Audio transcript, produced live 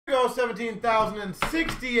go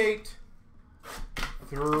 17,068.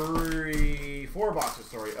 4 boxes,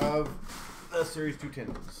 sorry, of the Series 2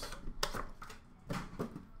 tins.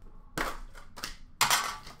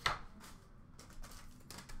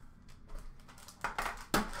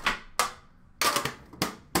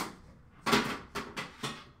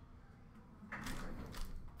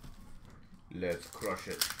 Let's crush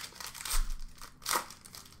it.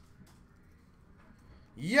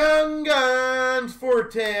 Young Guns for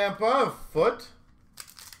Tampa, Foot.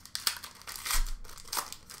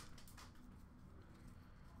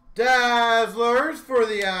 Dazzlers for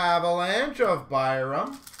the Avalanche of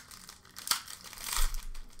Byram.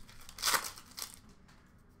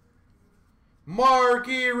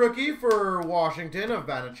 Marquee Rookie for Washington of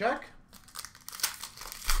Vanacek.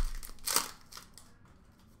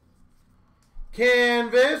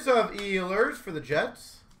 Canvas of Ehlers for the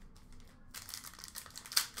Jets.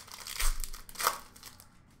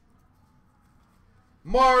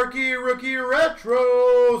 Marquee Rookie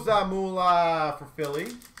Retro Zamula for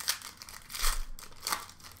Philly.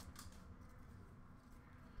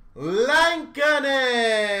 Lankinen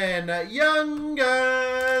Young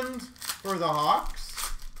Guns for the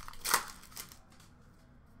Hawks.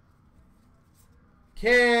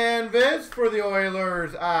 Canvas for the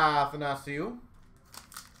Oilers, Athanasiou.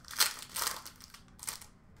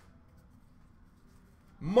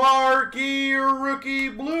 Marquee Rookie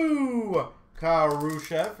Blue,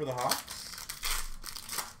 Karusha for the Hawks.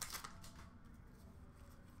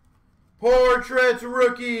 Portraits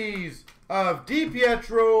Rookies of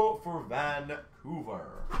DiPietro for Vancouver.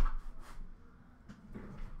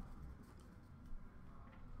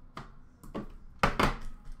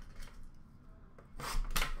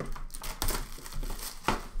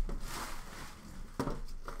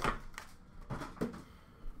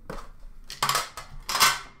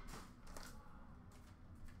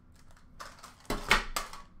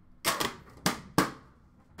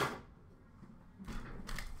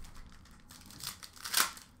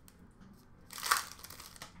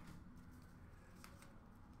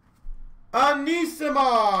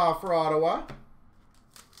 Anisima for Ottawa.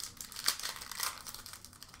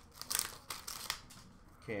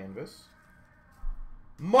 Canvas.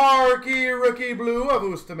 Marquee Rookie Blue of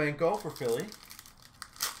Ustamenko for Philly.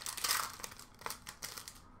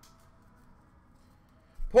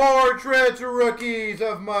 Portraits Rookies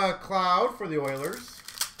of McLeod for the Oilers.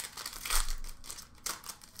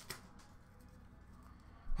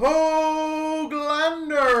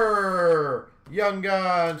 Höglander Young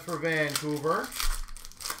Guns for Vancouver.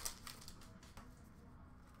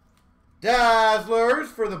 Dazzlers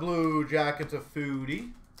for the Blue Jackets of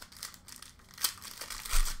Foodie.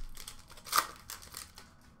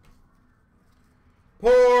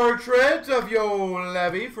 Portraits of Yo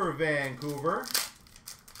Levy for Vancouver.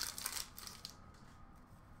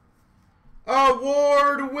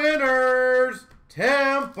 Award winners,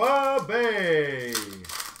 Tampa Bay.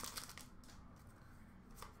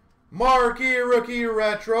 Marquee Rookie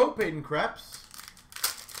Retro, Peyton Krebs.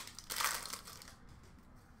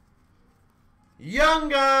 Young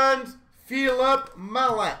Guns, Philip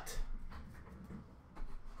Mallet.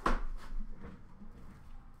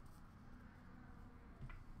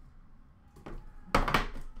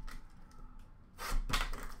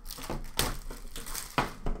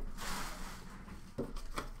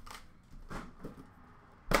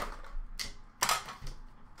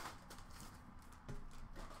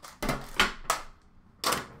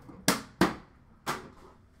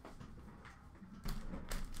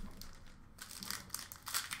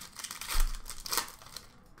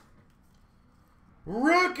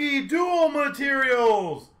 Rookie Dual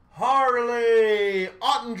Materials, Harley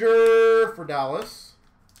Ottinger for Dallas.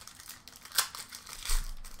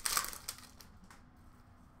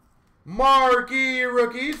 Marquee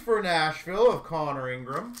Rookies for Nashville of Connor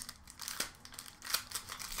Ingram.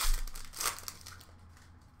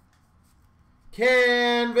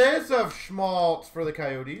 Canvas of Schmaltz for the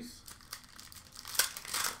Coyotes.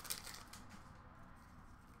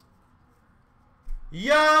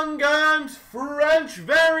 Young Guns French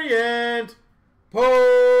variant,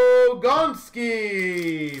 Pogonski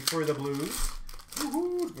for the Blues.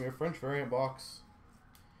 Woohoo, a French variant box.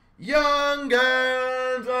 Young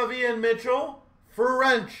Guns of Ian Mitchell,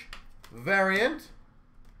 French variant.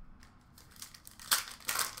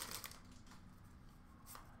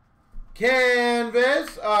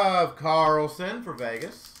 Canvas of Carlson for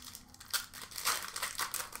Vegas.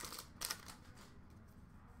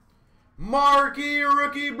 Marquee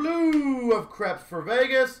Rookie Blue of Krebs for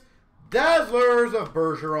Vegas. Dazzlers of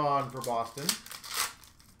Bergeron for Boston.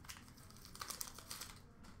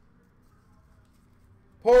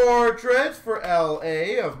 Portraits for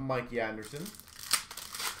LA of Mikey Anderson.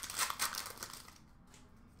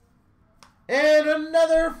 And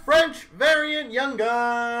another French variant Young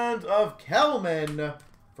Guns of Kelman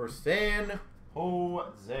for San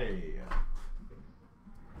Jose.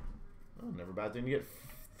 Oh, never a bad thing to get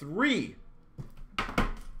 3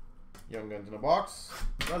 Young Guns in a box,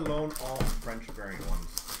 let alone all French variant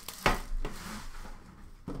ones.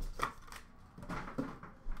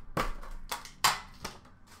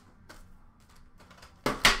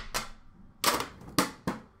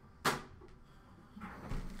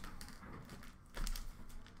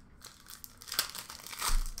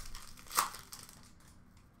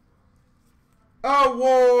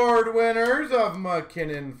 Award winners of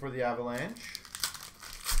McKinnon for the Avalanche.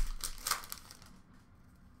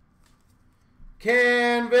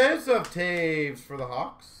 Canvas of Taves for the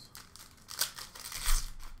Hawks.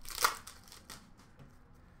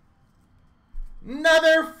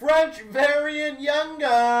 Another French variant Young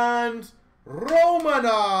Guns.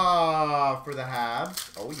 Romanov for the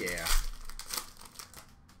Habs. Oh yeah.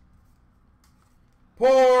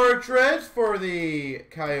 Portraits for the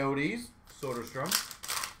Coyotes. Soderstrom.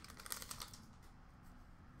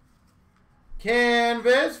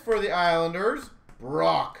 Canvas for the Islanders.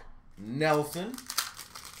 Brock Nelson.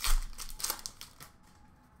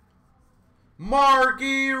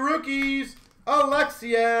 Marquee rookies.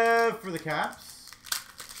 Alexiev for the Caps.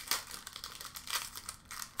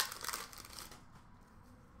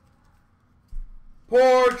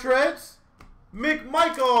 Portraits.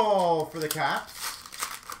 McMichael for the Caps.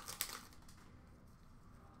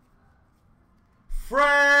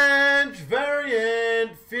 French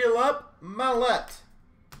variant Philippe Mallet,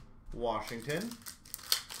 Washington.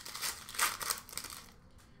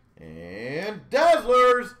 And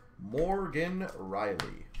Dazzlers, Morgan Riley.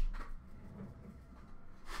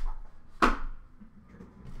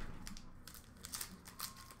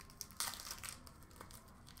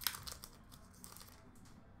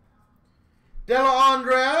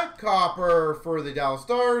 Dellandrea, Copper for the Dallas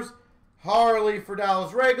Stars. Harley for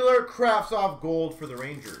Dallas regular. Kravtsov gold for the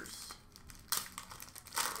Rangers.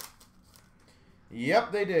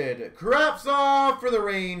 Yep, they did. Kravtsov for the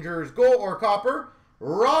Rangers. Gold or copper.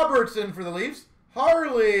 Robertson for the Leafs.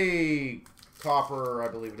 Harley copper, I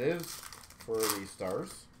believe it is, for the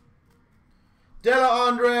Stars.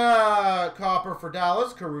 Dellandrea copper for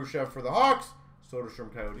Dallas. Karusha for the Hawks.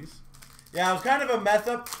 Soderstrom Coyotes. Yeah, it was kind of a mess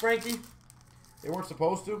up, Frankie. They weren't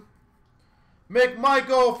supposed to.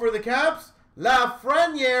 McMichael for the Caps.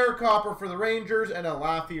 Lafreniere copper for the Rangers. And a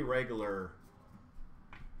Laffy regular